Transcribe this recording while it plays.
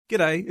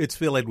G'day, it's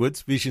Phil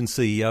Edwards, Vision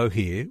CEO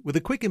here, with a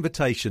quick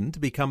invitation to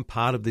become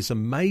part of this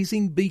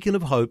amazing beacon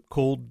of hope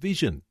called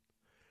Vision.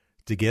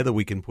 Together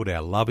we can put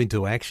our love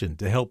into action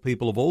to help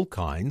people of all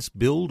kinds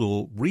build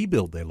or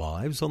rebuild their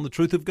lives on the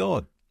truth of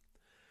God.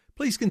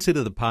 Please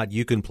consider the part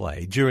you can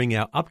play during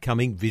our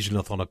upcoming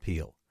Visionathon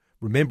appeal,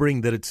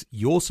 remembering that it's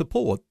your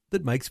support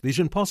that makes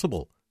Vision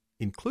possible,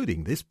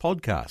 including this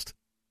podcast.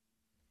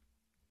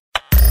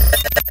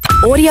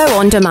 Audio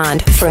on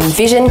demand from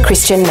Vision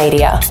Christian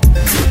Media.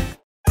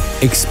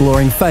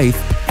 Exploring faith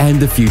and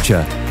the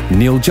future.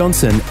 Neil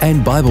Johnson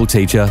and Bible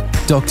teacher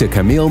Dr.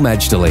 Camille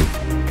Majdali.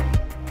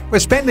 We're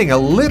spending a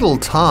little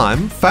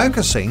time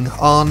focusing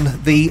on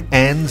the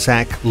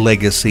ANZAC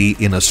legacy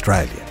in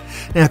Australia.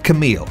 Now,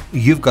 Camille,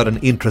 you've got an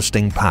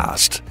interesting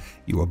past.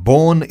 You were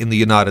born in the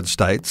United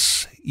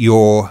States.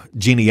 Your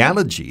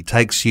genealogy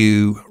takes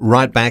you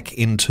right back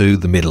into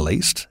the Middle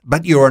East,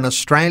 but you're an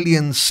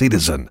Australian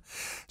citizen.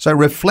 So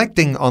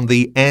reflecting on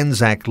the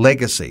ANZAC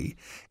legacy,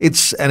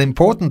 it's an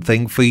important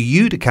thing for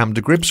you to come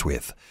to grips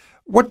with.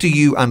 What do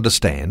you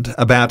understand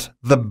about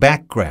the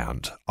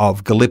background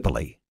of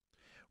Gallipoli?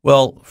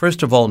 Well,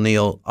 first of all,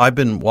 Neil, I've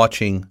been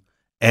watching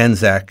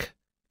ANZAC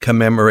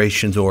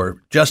commemorations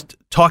or just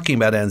talking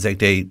about ANZAC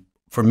Day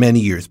for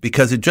many years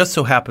because it just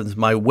so happens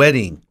my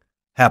wedding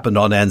happened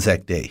on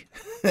ANZAC Day.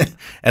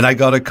 And I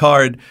got a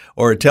card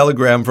or a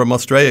telegram from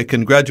Australia.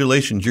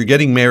 Congratulations, you're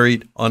getting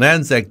married on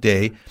ANZAC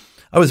Day.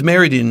 I was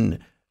married in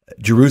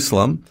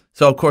Jerusalem,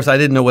 so of course I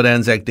didn't know what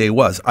ANZAC Day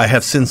was. I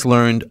have since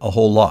learned a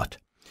whole lot.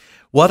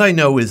 What I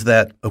know is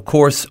that, of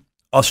course,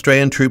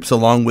 Australian troops,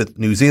 along with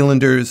New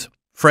Zealanders,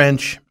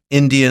 French,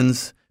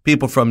 Indians,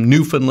 people from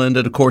Newfoundland,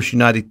 and of course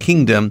United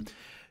Kingdom,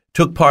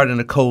 took part in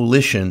a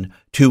coalition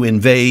to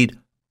invade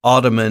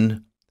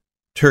Ottoman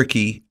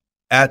Turkey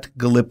at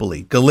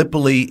Gallipoli.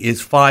 Gallipoli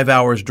is 5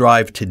 hours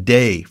drive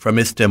today from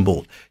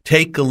Istanbul.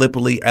 Take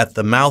Gallipoli at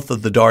the mouth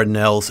of the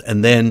Dardanelles,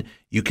 and then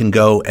you can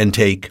go and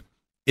take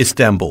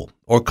Istanbul,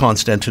 or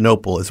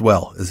Constantinople as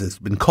well, as it's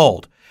been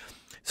called.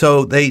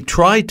 So they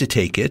tried to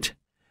take it,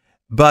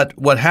 but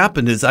what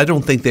happened is I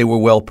don't think they were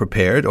well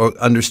prepared or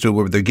understood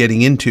what they're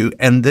getting into,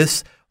 and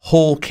this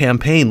whole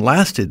campaign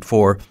lasted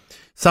for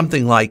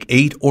something like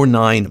 8 or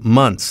 9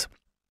 months.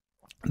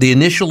 The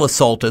initial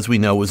assault, as we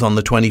know, was on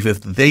the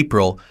 25th of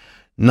April,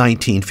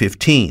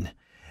 1915.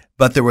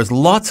 But there was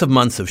lots of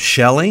months of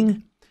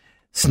shelling,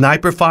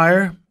 sniper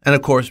fire, and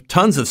of course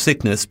tons of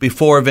sickness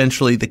before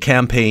eventually the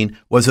campaign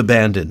was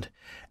abandoned.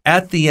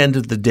 At the end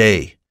of the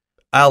day,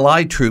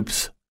 Allied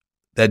troops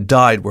that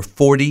died were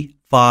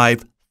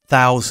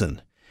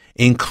 45,000,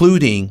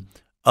 including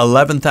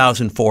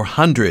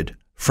 11,400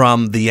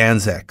 from the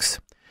ANZACs.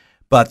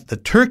 But the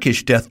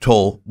Turkish death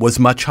toll was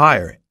much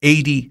higher.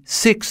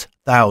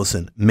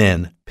 86,000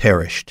 men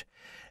perished.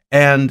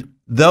 And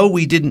though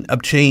we didn't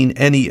obtain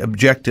any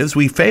objectives,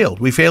 we failed.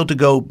 We failed to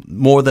go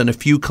more than a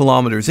few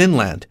kilometers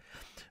inland.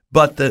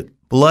 But the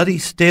bloody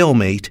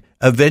stalemate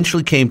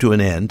eventually came to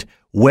an end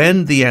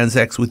when the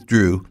ANZACs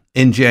withdrew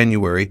in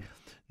January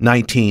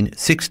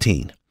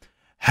 1916.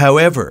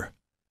 However,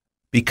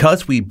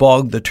 because we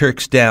bogged the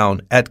Turks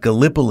down at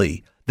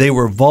Gallipoli, they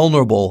were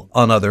vulnerable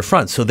on other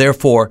fronts. So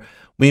therefore,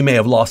 we may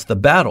have lost the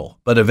battle,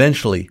 but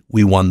eventually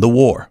we won the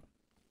war.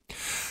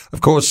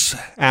 Of course,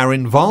 our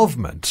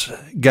involvement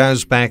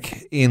goes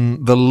back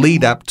in the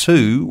lead up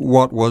to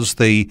what was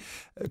the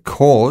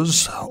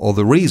cause or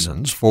the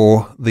reasons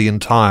for the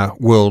entire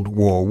World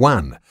War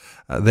I.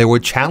 There were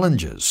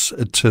challenges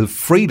to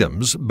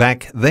freedoms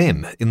back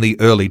then in the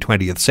early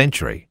 20th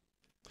century.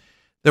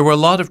 There were a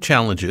lot of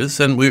challenges,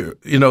 and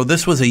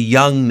this was a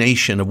young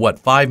nation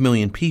of 5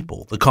 million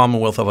people, the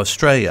Commonwealth of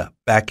Australia,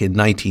 back in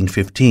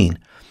 1915.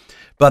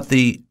 But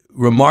the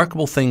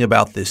remarkable thing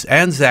about this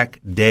ANZAC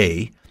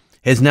Day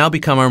has now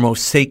become our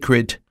most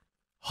sacred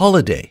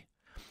holiday.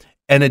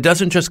 And it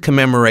doesn't just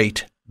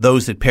commemorate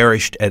those that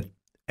perished at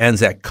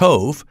Anzac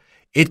Cove,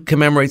 it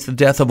commemorates the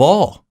death of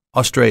all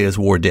Australia's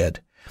war dead.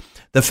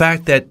 The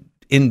fact that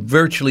in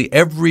virtually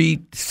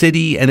every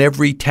city and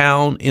every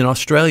town in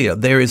Australia,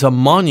 there is a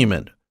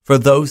monument for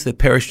those that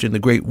perished in the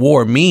Great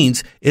War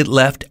means it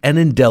left an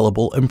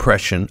indelible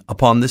impression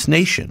upon this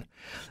nation.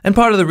 And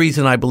part of the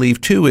reason I believe,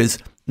 too, is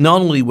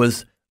not only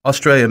was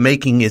Australia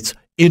making its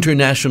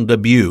international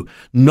debut,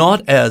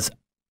 not as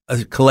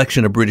a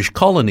collection of British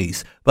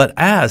colonies, but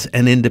as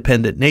an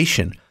independent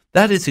nation.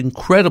 That is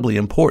incredibly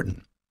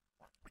important.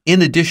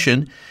 In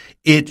addition,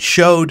 it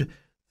showed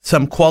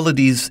some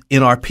qualities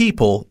in our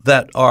people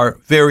that are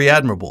very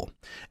admirable.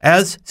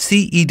 As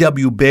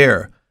C.E.W.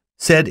 Bear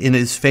said in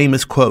his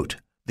famous quote,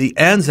 "The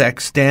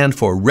ANZAC stand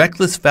for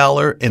reckless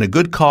valor in a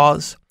good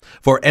cause,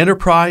 for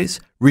enterprise,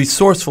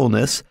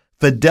 resourcefulness,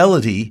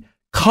 fidelity,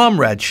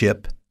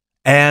 comradeship,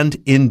 and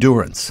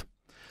endurance."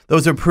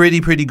 Those are pretty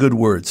good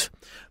words.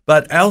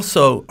 But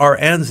also, our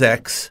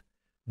ANZACs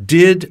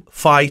did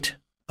fight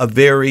a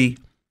very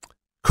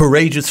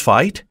courageous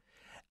fight,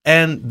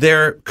 and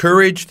their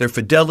courage, their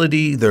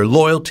fidelity, their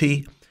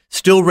loyalty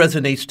still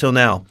resonates till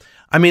now.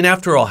 I mean,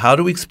 after all, how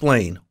do we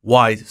explain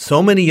why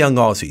so many young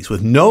Aussies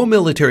with no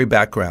military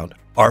background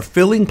are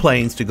filling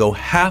planes to go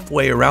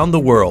halfway around the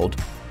world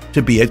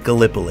to be at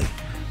Gallipoli.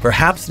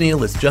 Perhaps,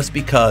 Neil, it's just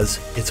because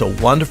it's a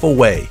wonderful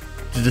way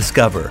to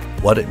discover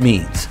what it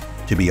means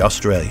to be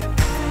Australian.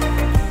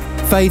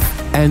 Faith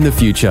and the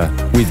Future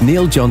with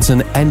Neil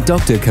Johnson and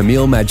Dr.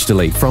 Camille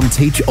Majdali from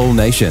Teach All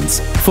Nations.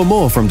 For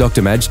more from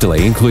Dr.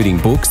 Majdali, including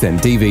books and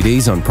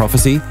DVDs on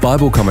prophecy,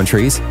 Bible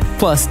commentaries,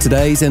 plus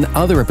today's and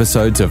other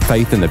episodes of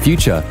Faith and the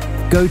Future,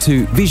 go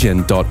to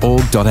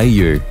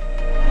vision.org.au.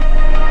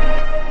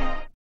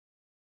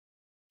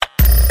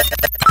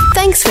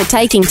 Thanks for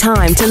taking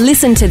time to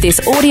listen to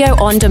this audio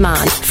on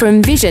demand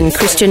from Vision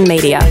Christian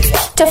Media.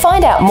 To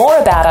find out more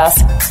about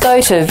us, go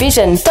to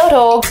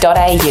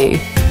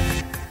vision.org.au.